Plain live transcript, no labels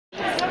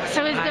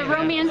So is the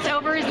romance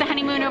over? Is the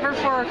honeymoon over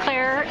for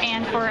Claire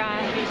and for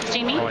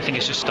Jamie? Oh, I think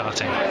it's just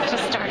starting.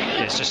 Just starting.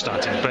 Yeah, it's just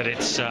starting, but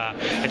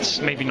it's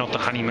maybe not the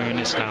honeymoon.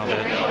 It's now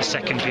the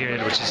second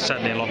period, which is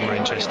certainly a lot more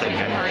interesting.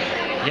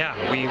 And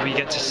yeah, we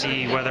get to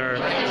see whether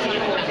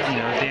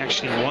they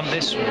actually want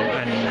this,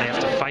 and they have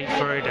to fight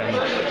for it, and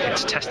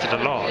it's tested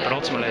a lot. But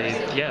ultimately,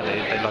 yeah,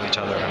 they love each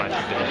other, and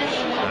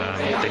I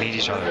think they need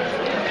each other.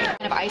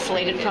 Kind of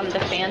isolated from the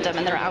fandom,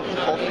 and they're out in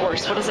full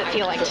force. What does it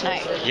feel like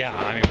tonight? Yeah,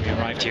 I mean, we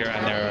arrived here,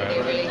 and there are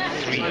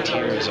 3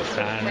 tiers of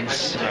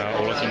fans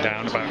all looking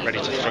down, about ready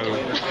to throw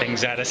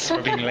things at us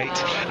for being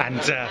late. And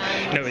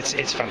no,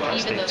 it's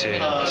fantastic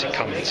to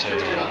come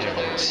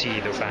to see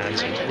the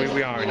fans. And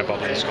we are in a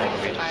bubble in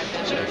Scotland. We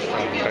sort of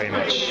very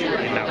much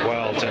in that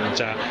world,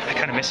 and I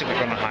kind of miss it. We've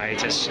gone on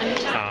hiatus.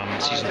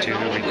 Season 2,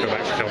 we go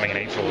back for filming in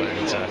April, and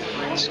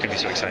it's going to be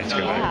so exciting to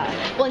go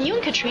back. Well, and you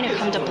and Katrina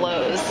come to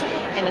blows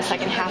in the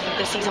second half of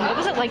the season. What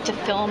was it like to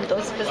film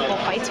those physical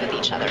fights with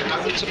each other?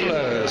 To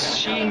blows.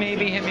 She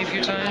maybe hit me a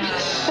few times.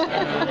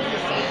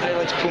 I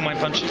like to pull my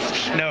punches.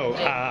 No,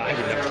 I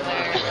would never.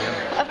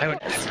 I would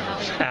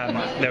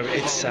never. No,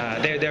 it's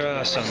there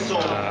are some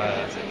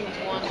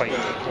quite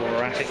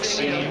graphic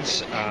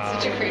scenes,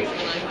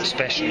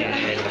 especially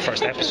in the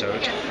first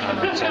episode.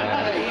 And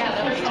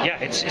yeah,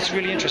 it's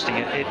really interesting.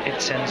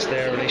 It sends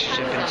their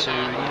relationship into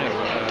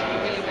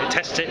it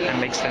tests it and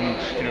makes them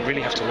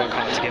really have to work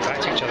hard to get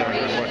back to each other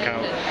and work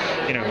out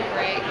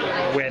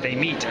where they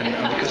meet.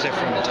 And because they're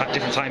from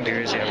different time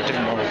periods, they have a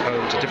different moral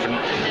code, a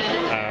different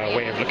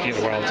way of looking at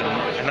the world,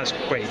 and that's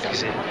great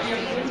because it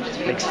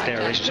makes their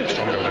relationship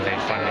stronger when they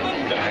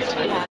finally act.